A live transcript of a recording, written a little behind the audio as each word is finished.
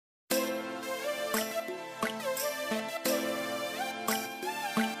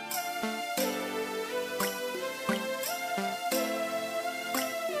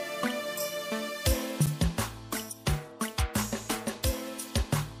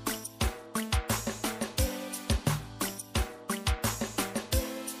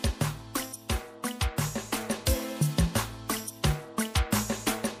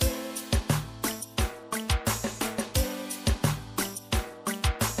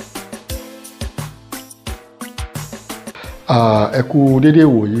Ẹ kú dédé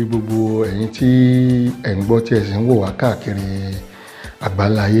ìwòyí gbogbo ẹ̀yin tí ẹ̀ ń gbọ́ tí ẹ sì ń wò wá káàkiri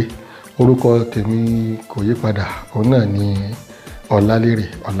àgbáláyé. Orúkọ tèmi kò yí padà, òun náà ni Olalere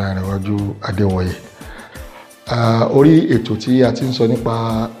Olanrewaju Adewoye. Orí ètò tí a ti ń sọ nípa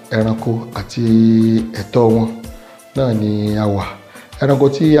ẹranko àti ẹ̀tọ́ wọn náà ni a wà. Ẹranko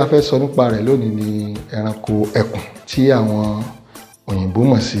tí a fẹ́ sọ nípa rẹ̀ lónìí ni ẹranko ẹkùn tí àwọn òyìnbó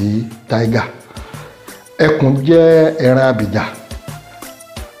mọ̀ sí tiger. Ẹkùn jẹ́ ẹran abìjà.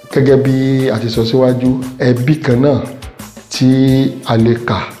 Gẹ́gẹ́ bí a ti sọ síwájú, ẹbí kan náà tí a lè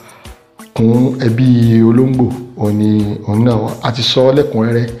kà kún ẹbí olóńgbò òun náà a ti sọ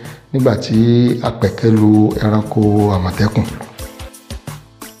lẹ́kùnrẹ́rẹ́ nígbà tí a pẹ̀kẹ́lu ẹranko àmọ̀tẹ́kùn.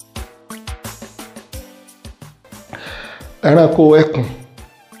 Ẹranko ẹkùn,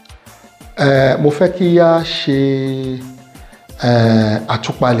 mo fẹ́ kí a ṣe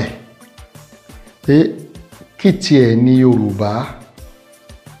àtúpalẹ̀ pé kí tiẹ̀ ní Yorùbá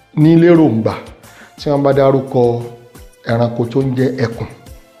ní léròǹgbà tí wọ́n bá dárúkọ ẹranko tó ń jẹ́ ẹkùn.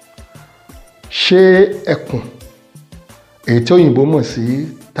 Ṣé ẹkùn èyí tí òyìnbó mọ̀ sí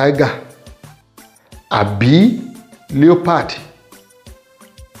tiger àbí leopard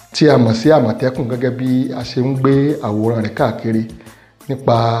tí a mọ̀ sí àmọ̀tẹ́kùn gẹ́gẹ́ bí a ṣe ń gbé àwòrán rẹ̀ káàkiri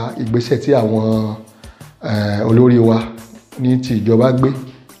nípa ìgbésẹ̀ tí àwọn olórí wa ní ti ìjọba gbé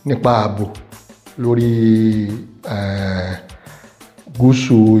nípa ààbò lórí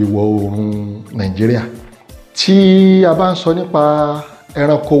gúúsù ìwọ̀ oòrùn Nàìjíríà. Tí a bá ń sọ nípa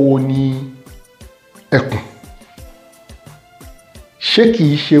ẹranko wo ni ẹkùn, ṣé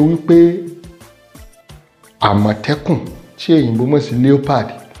kìí ṣe wípé àmọ̀tẹ́kùn tí òyìnbó mọ̀ sí leopard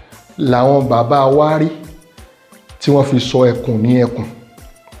làwọn bàbá wa rí tí wọ́n fi sọ ẹkùn ní ẹkùn?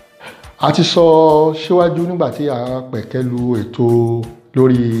 A ti sọ síwájú nígbà tí a pẹ̀kẹ́lu ètò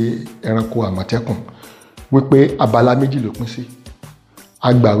lórí ẹranko àmọ̀tẹ́kùn wípé abala méjì ló pín sí.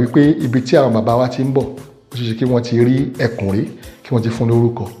 A gbà wípé ibi tí àwọn bàbá wa ti ń bọ̀ ó ṣeéṣe kí wọ́n ti rí ẹkùn rí kí wọ́n ti fún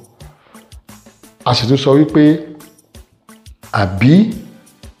lórúkọ. A sì tún sọ wípé àbí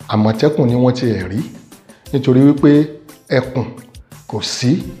àmọ̀tẹ́kùn ni wọ́n ti rí nítorí wípé ẹkùn kò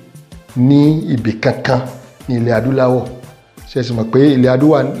sí ní ibì kankan ní ilẹ̀ adúláwọ̀. Ṣé ẹ sì mọ̀ pé ilẹ̀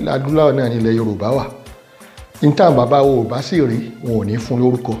adúláwọ̀ náà ní ilẹ̀ Yorùbá wà. Níta bàbá wo ò bá sì rí wọn ò ní fún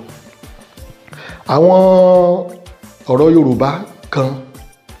lórúkọ. Àwọn ọ̀rọ̀ Yorùbá kan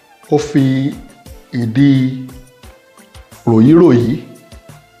ó fi ìdí ròyíròyí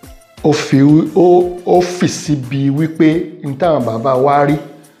ó fi síbi wípé níta bàbá wa rí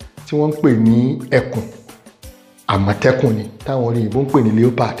tí wọ́n ń pè ní ẹkùn àmọ̀tẹ́kùn ni táwọn òyìnbó ń pè ní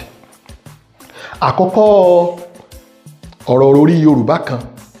leopard. Àkọ́kọ́ ọ̀rọ̀ orí Yorùbá kan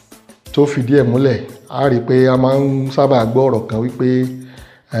tó fìdí ẹ̀ múlẹ̀, a rí pé a máa ń sábà gbọ́ ọ̀rọ̀ kan wípé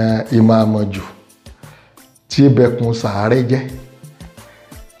ìmọ̀ àmọ̀jù tí bẹkùn sàárẹ̀ jẹ́,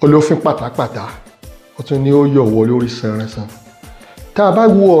 olófin pátápátá ó tún ní ó yọ̀wọ̀ lórí sanransan. Tá a bá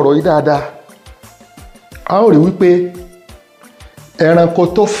wo ọ̀rọ̀ yìí dáadáa, a ó rí wípé ẹranko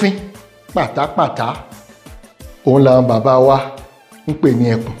tó fín pátápátá òun làwọn bàbá wa ń pè ní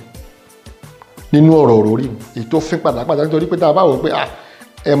ẹkùn nínú ọ̀rọ̀ orí èyí tó fín pátápátá. Nítorí pé tá a bá wò pé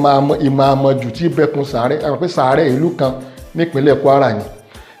ìmọ̀ àmọ̀jù tí bẹkùn sàárẹ̀, a mọ̀ pé sàárẹ̀ ìlú kan nípínlẹ̀ Kwara ni,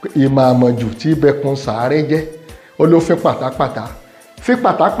 ìmọ̀ àmọ̀jù tí bẹkùn sàárẹ̀ jẹ́ olófin pátápátá. Fín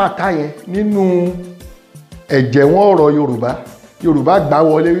pátápátá yẹn nínú ẹ̀jẹ̀ wọn ọ̀rọ̀ Yorùbá gbà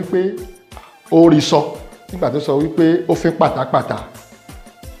wọlé wípé ó rí sọ nígbà tó sọ wípé ó fín pátápátá.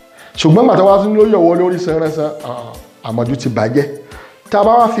 Ṣùgbọ́n gbà tó wá tún ló yọ̀wọ̀ lórí sanransan, àmọ̀jù ti bàjẹ́. Tá a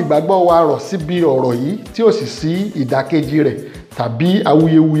bá wá fi ìgbàgbọ́ wa rọ̀ síbi ọ̀rọ̀ yìí tí ó sì sí ìdàkejì rẹ̀ tàbí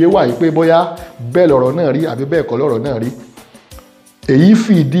awuyewuye wà yìí pé bóyá bẹ́ẹ̀ lọ̀rọ̀ náà rí àbí bẹ́ẹ̀ kọ́ lọ̀rọ̀ náà rí, èyí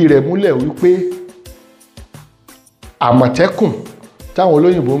fi ìdí rẹ̀ múlẹ̀ wípé àmọ̀tẹ́kùn táwọn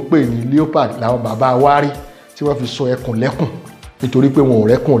olóyìnbó ń pè ní leopard làwọn bàbá wa rí tí wọ́n fi sọ ẹkùn lẹ́kùn nítorí pé wọn ò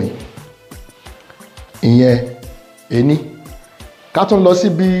rẹ́kùn rí. Ìyẹn ení. Ká tún lọ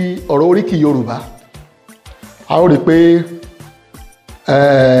síbi ọ̀rọ̀ oríkì Yorùbá, a ó rí pé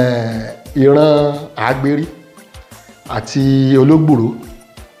ìran àgbérí àti ológbòrò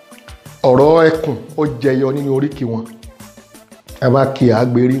ọ̀rọ̀ ẹkùn ó jẹyọ nínú oríkì wọn. Ẹ bá kí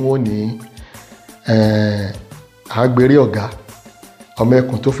àgbérí wọn ní àgbérí ọ̀gá, ọmọ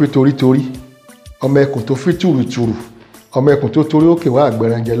ẹkùn tó fi torítorí, ọmọ ẹkùn tó fi tùrùtùrù, ọmọ ẹkùn tó torí òkè wá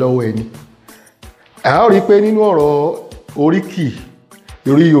àgbẹ̀rànjẹ lọ́wọ́ ẹni. A ó rí pé nínú ọ̀rọ̀ oríkì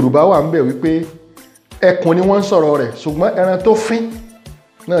ìrí Yorùbá wà ń bẹ̀ wípé ẹkùn ni wọ́n ń sọ̀rọ̀ rẹ̀, ṣùgbọ́n ẹran tó fín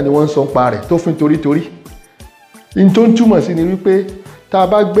náà ni wọ́n ń sọ pa rẹ̀, tó fín torítorí. In tó ń túmọ̀ sí ni wípé tá a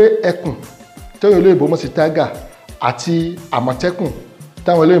bá gbé ẹkùn tóyìn olóyìnbó mọ̀ sí tiger àti àmọ̀tẹ́kùn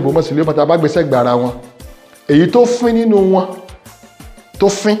táwọn olóyìnbó mọ̀ sí leopard, tá a bá gbé sẹ́gbẹ̀ẹ́ ara wọn, èyí tó fín nínú wọn tó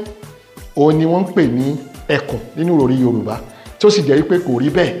fín òun ni wọ́n ń pè ní ẹkùn nínú ìròrí Yorùbá, tó sì jẹ́ wípé kò rí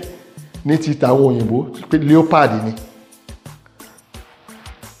bẹ́ẹ̀ ní ti tàwọn òyìnbó pé leopard ni.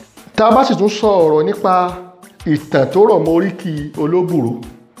 tá a bá sì tún sọ ọ̀rọ̀ nípa ìtàn tó rọ̀ mọ́ oríkì olóbùrò,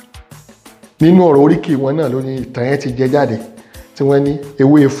 nínú ọ̀rọ̀ oríkì wọn náà ló ní ìtàn yẹn ti jẹ jáde, tí wọ́n ní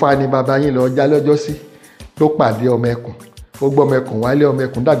ewé Ifá ni bàbá yín lọ já lọ́jọ́ sí, ló pàdé ọmọ ẹkùn, ó gbọ́ ọmọ ẹkùn wálé, ọmọ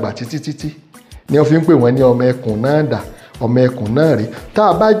ẹkùn dàgbà títí ni wọ́n fi ń pè wọ́n ní ọmọ ẹkùn náà dà, ọmọ ẹkùn náà rí. tá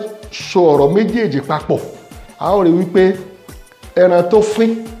a bá sọ ọ̀rọ̀ méjèèjì papọ̀, a ó rí wípé ẹran tó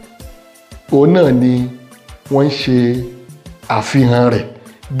fín òun náà ni wọ́n ń ṣe àfihàn rẹ̀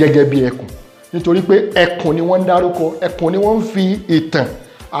gẹ́gẹ́ bí ẹkùn, nítorí pé ẹkùn ni wọ́n ń dárúkọ, ẹkùn ni wọ́n ń fi ìtàn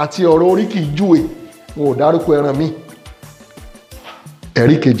àti ọ̀rọ̀ oríkì júwe, wọn ò dárúkọ ẹran míì.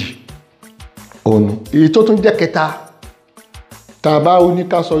 ẹ̀rí kejì òun èyí tó tún jẹ́ kẹta, tá a bá ní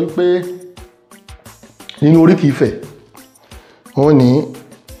ká sọ wípé nínú oríkì Ifẹ̀ wọ́n ní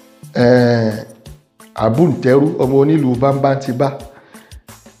àbúntẹ́rú ọmọ onílùú bámbántìbá,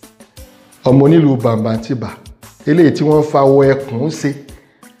 ọmọ onílùú bámbántìbá, eléyìí tí wọ́n fa awọ ẹkùn ń ṣe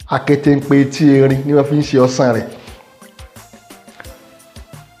akétéńpé tí erin ni wọ́n fi ń ṣe ọ̀sán rẹ̀.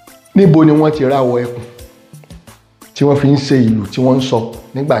 níbo ni wọ́n ti ra awọ ẹkùn tí wọ́n fi ń ṣe ìlù tí wọ́n ń sọ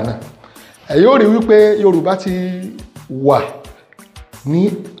nígbà náà? ẹ yóò rí wípé Yorùbá ti wà ní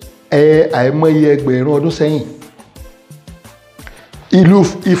àìmọye ẹgbẹ̀rún ọdún sẹ́yìn. ìlú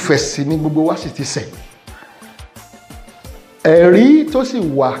Ifẹ̀ sì ni gbogbo wa sì ti ṣẹ̀. ẹ̀rí tó sì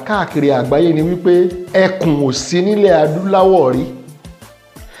wà káàkiri àgbáyé ni wípé ẹkùn ò sí nílẹ̀ adúláwọ̀ rí.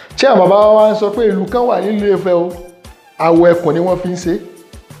 tí àwọn bàbá wa ń sọ pé ìlú kan wà nílùú Ifẹ̀ o, awọ ẹkùn ni wọ́n fi ń ṣe,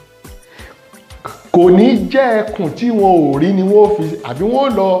 kò ní jẹ́ ẹkùn tí wọn ò rí ni wọ́n fi, àbí wọ́n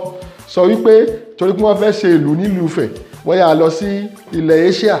lọ sọ wípé torí pé wọ́n fẹ́ ṣe ìlú nílùú Ifẹ̀ wọ́n yà lọ sí ilẹ̀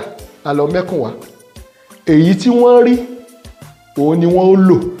Asia àlọ́ mẹ́kùn wá. èyí tí wọ́n rí òun ni wọ́n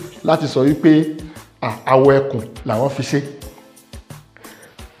lò láti sọ wípé awọ ẹkùn làwọn fi ṣe.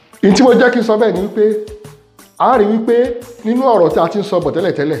 ìyí tí mo jẹ́ kí n sọ bẹ́ẹ̀ ni wípé a rí wípé nínú ọ̀rọ̀ tí a ti ń sọ bọ̀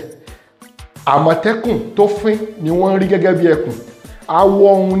tẹ́lẹ̀tẹ́lẹ̀, àmọ̀tẹ́kùn tó fín ni wọ́n rí gẹ́gẹ́ bí ẹkùn. awọ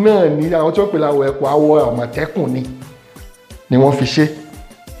ohun náà ni àwọn tí wọ́n pè láwọ ẹkùn, awọ àmọ̀tẹ́kùn ni wọ́n fi ṣe.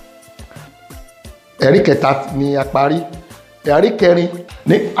 ẹ̀rí kẹta ni a parí. ẹ̀rí kẹrin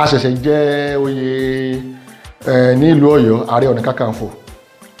ní àṣẹ̀ṣẹ̀ jẹ́ oyè ní ìlú Ọ̀yọ́ Ààrẹ Ọ̀nà Kakanfò,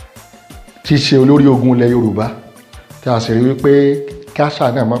 tí í ṣe olórí ogun ilẹ̀ Yorùbá, tí a sì rí wípé káṣà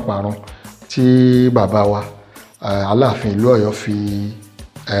náà má parun, tí bàbá wa Aláàfin ìlú Ọ̀yọ́ fi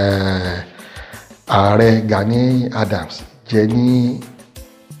Ààrẹ Gani Adams jẹ ní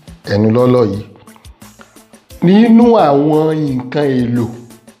ẹnu lọ́lọ́ yìí. nínú àwọn nǹkan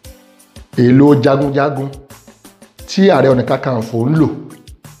èlò jagunjagun tí Ààrẹ Ọ̀nà Kakanfò ń lò,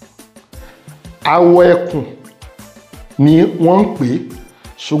 awọ ẹkùn ni wọ́n ń pè é,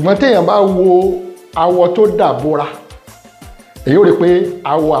 ṣùgbọ́n téèyàn bá wo awọ tó dàbora, èyí ò rí pé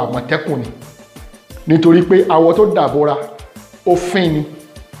awọ àmọ̀tẹ́kùn ni, nítorí pé awọ tó dàbora ó fín ni,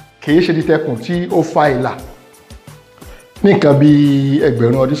 kìí ṣe títẹkùn tí ó fa ìlà. nìkan bí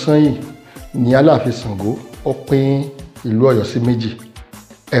ẹgbẹ̀rún ọdún sẹ́yìn ní Aláàfin Ṣàngó ó pín ìlú Ọ̀yọ́ sí méjì,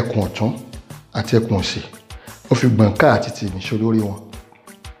 ẹkùn ọ̀tún àti ẹkùn òsì, ó fi gbọ̀ǹká àti tìmíṣó lórí wọn.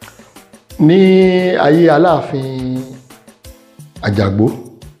 ní ayé Aláàfin Àjàgbó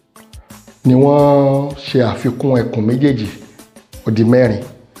ni wọ́n ṣe àfikún ẹkùn méjèèjì, ó di mẹ́rin,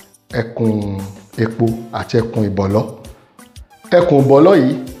 ẹkùn epo àti ẹkùn ìbọ̀lọ́. ẹkùn ìbọ̀lọ́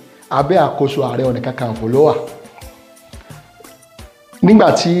yìí abẹ́ àkóso Ààrẹ Ọ̀nà Kakanfò ló wà.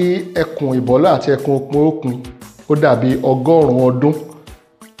 nígbàtí ẹkùn ìbọ̀lọ́ àti ẹkùn òkun ó dàbí 100 ọdún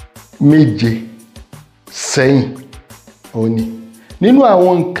méje sẹ́yìn òun ni. nínú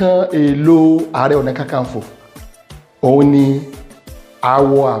àwọn nǹkan èlò Ààrẹ Ọ̀nà Kakanfò òun ni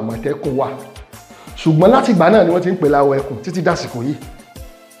awọ àmọ̀tẹ́kùn wà, ṣùgbọ́n láti ìgbà náà ni wọ́n ti ń pè láwọ ẹkùn títí dàsìkò yìí.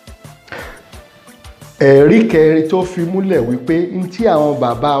 ẹ̀rí kẹrin tó fi múlẹ̀ wípé n tí àwọn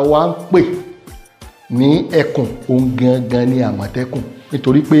bàbá wa ń pè ní ẹkùn òun gangan ni àmọ̀tẹ́kùn,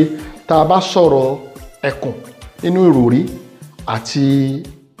 nítorí pé tá a bá sọ̀rọ̀ ẹkùn nínú ìròrí àti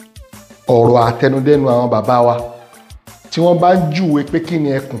ọ̀rọ̀ àtẹnudẹ́nu àwọn bàbá wa, tí wọ́n bá ń júwe pé kí ni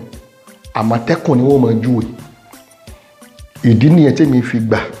ẹkùn, àmọ̀tẹ́kùn ni wọ́n máa júwe. ìdí nìyẹn tèmi fi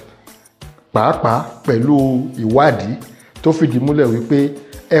gbà, pàápàá pẹ̀lú ìwádìí tó fìdí múlẹ̀ wípé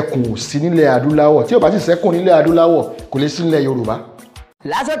ẹkùn ò sí nílẹ̀ adúláwọ̀. tí ó bá sì ṣẹ́kùn nílẹ̀ adúláwọ̀ kò lè sí nílẹ̀ Yorùbá.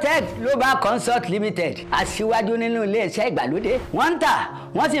 Lasotec Global Consult Limited aṣíwájú nínú ilé-iṣẹ́ ìgbàlódé wọ́n ń tà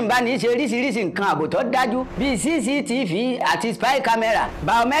wọ́n sì ń bá ní ṣe oríṣiríṣi nǹkan ààbò tó dájú bíi CCTV àti spy camera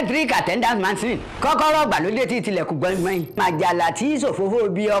biometric attendance machine kọ́kọ́rọ́ ìgbàlódé tí tilẹ̀kùn gbọ̀ngbọ̀n màjàlá tí ìṣòfófó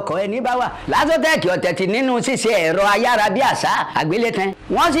bí ọkọ̀ ẹni bá wà. Lasotec ọ̀tẹ̀tì nínú ṣíṣe ẹ̀rọ ayárabíàṣá àgbélétan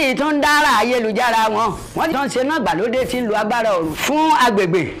wọ́n sì tún dára ayélujára wọn wọ́n tún ṣe náà ìgbàlódé tí ń lo agbára òòrùn fún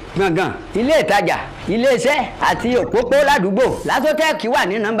agbègbè gbọ̀ngàn ilé ìtajà ilé-iṣẹ́ àti òpópó ládùúgbò. Lasotec wà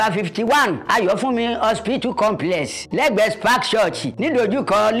ní nọ́mbà 51 Ayọ̀fúnmi Hospital Complex lẹ́gbẹ̀ẹ́ Spark Church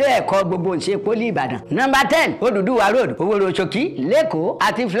nídojúkọ ilé ẹ̀kọ́ gbogbo ìṣe poli Ìbàdàn. nọ́mbà 10 Odùduwà Road Òwòrò Ṣòkí Lẹ́kọ̀ọ́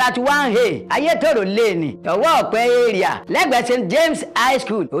àti flat 1A Ayétòrò Lane ọwọ́ ọ̀pẹ area lẹ́gbẹ̀ẹ́ St James High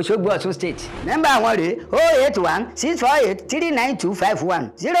School Òṣogbo Ọ̀ṣun State. nọ́mbà àwọn rèé 081 648 39251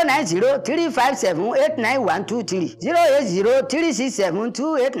 090 357 89123 080 367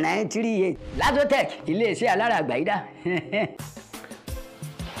 28938. Lasotec ilé-iṣẹ́ alára àgbáyídá.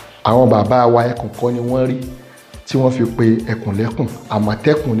 Àwọn bàbá wa ẹkùn kọ́ ni wọ́n rí tí wọ́n fi pe ẹkùn lẹ́kùn,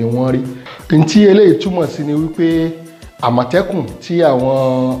 àmọ̀tẹ́kùn ni wọ́n rí. Ntí eléyìí túmọ̀ sí ni wípé àmọ̀tẹ́kùn tí àwọn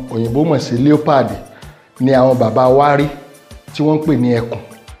òyìnbó mọ̀ sí leopard ni àwọn bàbá wa rí tí wọ́n ń pè ní ẹkùn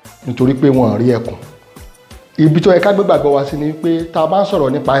nítorí pé wọ́n rí ẹkùn. Ibi tó yẹ ká gbé gbàgbọ́ wa sí ni pé tá a bá ń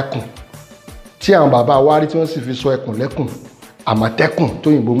sọ̀rọ̀ nípa ẹkùn tí àwọn bàbá wa rí tí wọ́n sì fi sọ ẹkùn lẹ́kùn, àmọ̀tẹ́kùn tó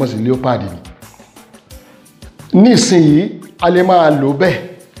òyìnbó mọ̀ sí leopard ni. Nísìnyí a lè máa lò bẹ́ẹ̀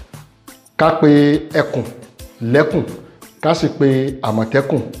ká pe ẹkùn lẹ́kùn ká sì pe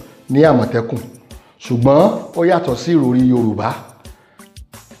àmọ̀tẹ́kùn ní àmọ̀tẹ́kùn, ṣùgbọ́n ó yàtọ̀ sí ìròrí Yorùbá.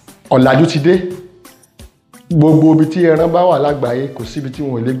 Ọ̀làjú ti dé, gbogbo ibi tí ẹran bá wà lágbàáyé kò síbi tí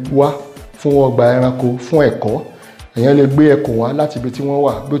wọn ò lè wá fún ọgbà ẹranko fún ẹ̀kọ́. Èèyàn lè gbé ẹkùn wá láti ibi tí wọ́n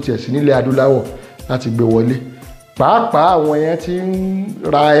wà bí ó tiẹ̀ sí nílẹ̀ adúláwọ̀ láti gbé wọlé. Pàápàá àwọn yẹn ti ń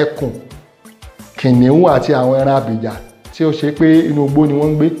ra ẹkùn, kìnìún àti àwọn ẹran abìjà tí ó ṣe pé inú igbó ni wọ́n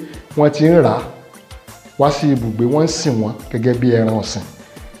ń gbé, wọ́n ti ń rà wá sí ibùgbé, wọ́n ń sìn wọ́n gẹ́gẹ́ bí ẹran ọ̀sìn,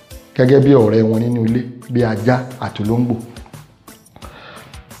 gẹ́gẹ́ bí ọ̀rẹ́ wọn nínú ilé bí ajá àti olóńgbò.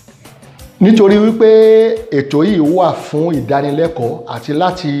 Nítorí wípé ètò yìí wà fún ìdánilẹ́kọ̀ọ́ àti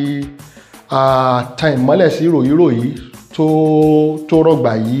láti tan ìmọ́lẹ̀ sí ròyìnròyìn tó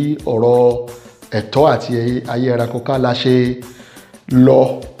rọ̀gbà yí ọ̀rọ̀ ẹ̀tọ́ àti ayé ẹranko ká la ṣe lọ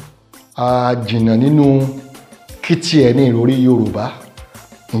jìnnà nínú kìtì ẹ̀ ní ìròrí Yorùbá.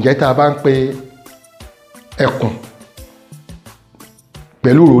 Ǹjẹ́ tá a bá ń pe ẹkùn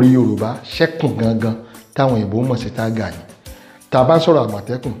pẹ̀lú ìròrí Yorùbá ṣẹ́kùn gangan táwọn òyìnbó mọ̀ sí tágà ni. Tá a bá ń sọ̀rọ̀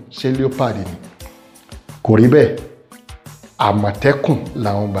àmọ̀tẹ́kùn ṣé leopard ni? Kò rí bẹ́ẹ̀. Àmọ̀tẹ́kùn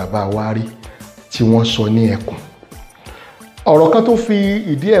làwọn bàbá wa rí tí wọ́n sọ ní ẹkùn. Ọ̀rọ̀ kan tó fi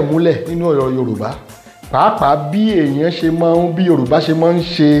ìdí ẹ̀ múlẹ̀ nínú ọ̀rọ̀ Yorùbá, pàápàá bí èèyàn ṣe bí Yorùbá ṣe máa ń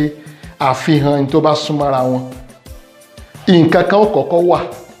ṣe àfihàn tó bá súnmọ́ra wọn. Nǹkan kan ó kọ́kọ́ wà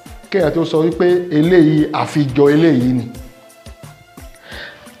kéèyàn tó sọ wípé eléyìí àfijọ eléyìí ni.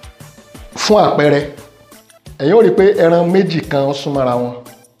 Fún àpẹẹrẹ, ẹ̀yin ó rí pé ẹran méjì kan ó súnmọ́ra wọn.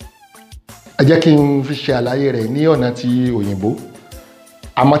 Ẹ jẹ́ kí n fi ṣe àlàyé rẹ̀ ní ọ̀nà ti òyìnbó.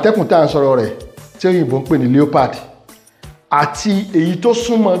 Àmọ̀tẹ́kùn tá à ń sọ̀rọ̀ rẹ̀ tí òyìnbó ń pè ní leopard àti èyí tó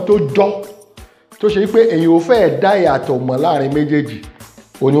súnmọ́ tó jọ tó ṣe wípé èyí ò fẹ́ dá ìyàtọ̀ mọ̀ láàrin méjèèjì,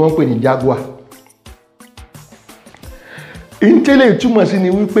 òní wọ́n ń pè ní jaguar. Ìntẹ́lẹ̀ ìtumọ̀ sí ni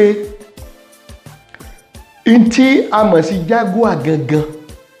wípé ìntí a mọ̀ sí jaguar gangan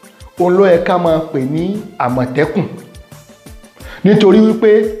òun ló yẹ ká máa pè ní àmọ̀tẹ́kùn, nítorí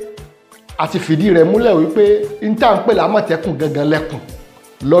wípé a ti fìdí rẹ̀ múlẹ̀ wípé ìntà ń pè lámọ̀tẹ́kùn gangan lẹ́kùn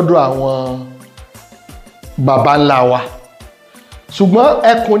lọ́dọ̀ àwọn baba ńlá wa. Ṣùgbọ́n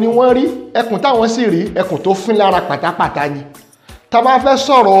ẹkùn ni wọ́n rí, ẹkùn táwọn sì rí ẹkùn tó fín lára pátápátá ni. Tá a bá fẹ́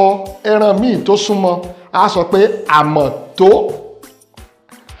sọ̀rọ̀ ẹran míì tó súnmọ́, a sọ pé àmọ̀tó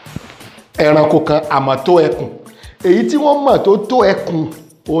ẹranko kan, àmọ̀tó ẹkùn. Èyí tí wọ́n mọ̀ tó tó ẹkùn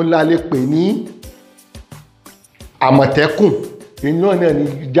òun la lè pè ní àmọ̀tẹ́kùn. Iná náà ni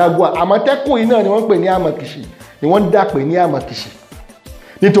jaguar. Àmọ̀tẹ́kùn yìí náà ni wọ́n pè ní àmọ̀kìṣì, ni wọ́n dá pè ní àmọ̀kìṣì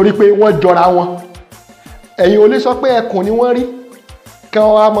nítorí pé wọ́n jọra wọn. Ẹ̀yin ò lè sọ pé ẹkùn ni wọ́n rí kí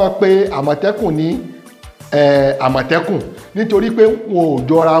wọ́n wá mọ̀ pé àmọ̀tẹ́kùn ní àmọ̀tẹ́kùn nítorí pé wọn ò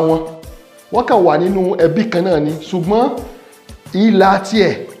jọra wọn. Wọ́n kàn wà nínú ẹbí kan náà ni, ṣùgbọ́n ìlà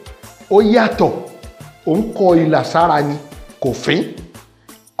tiẹ̀ ó yàtọ̀. Ó ń kọ ìlà sára ni, kò fín.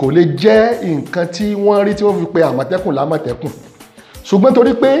 Kò lè jẹ́ nǹkan tí wọ́n rí tí wọ́n fi pe àmọ̀tẹ́kùn lámọ̀tẹ́kùn. Ṣùgbọ́n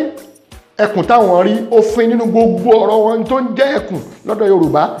torí pé ẹkùn táwọn rí ó fín nínú gbogbo ọ̀rọ̀ wọn tó ń jẹ́ ẹkùn lọ́dọ̀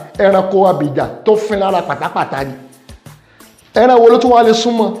Yorùbá, ẹranko abìjà tó fín lára pátápátá ni. Ẹran wo ló tún wá lè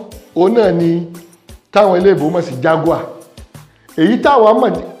súnmọ́? Òun náà ni táwọn eléèbó mọ̀ sí jaguar. Èyí táwọn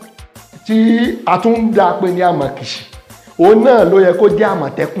mọ̀ tí a tún ń dá pé ní àmọ̀kìṣì, òun náà ló yẹ kó jẹ́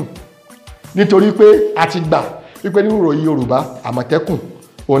àmọ̀tẹ́kùn nítorí pé a ti gbà wípé nínú ìròyìn Yorùbá àmọ̀tẹ́kùn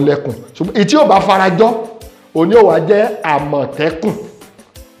òun lẹ́kùn ṣùgbọ́n èyí tí ò bá farajọ́ òun ni ó wá jẹ́ àmọ̀tẹ́kùn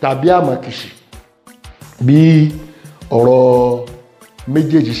tàbí àmọ̀kìṣì bí ọ̀rọ̀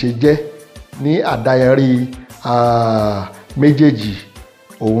méjèèjì ṣe jẹ́ ní àdáyẹrí méjèèjì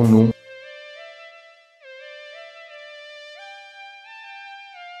òun nù.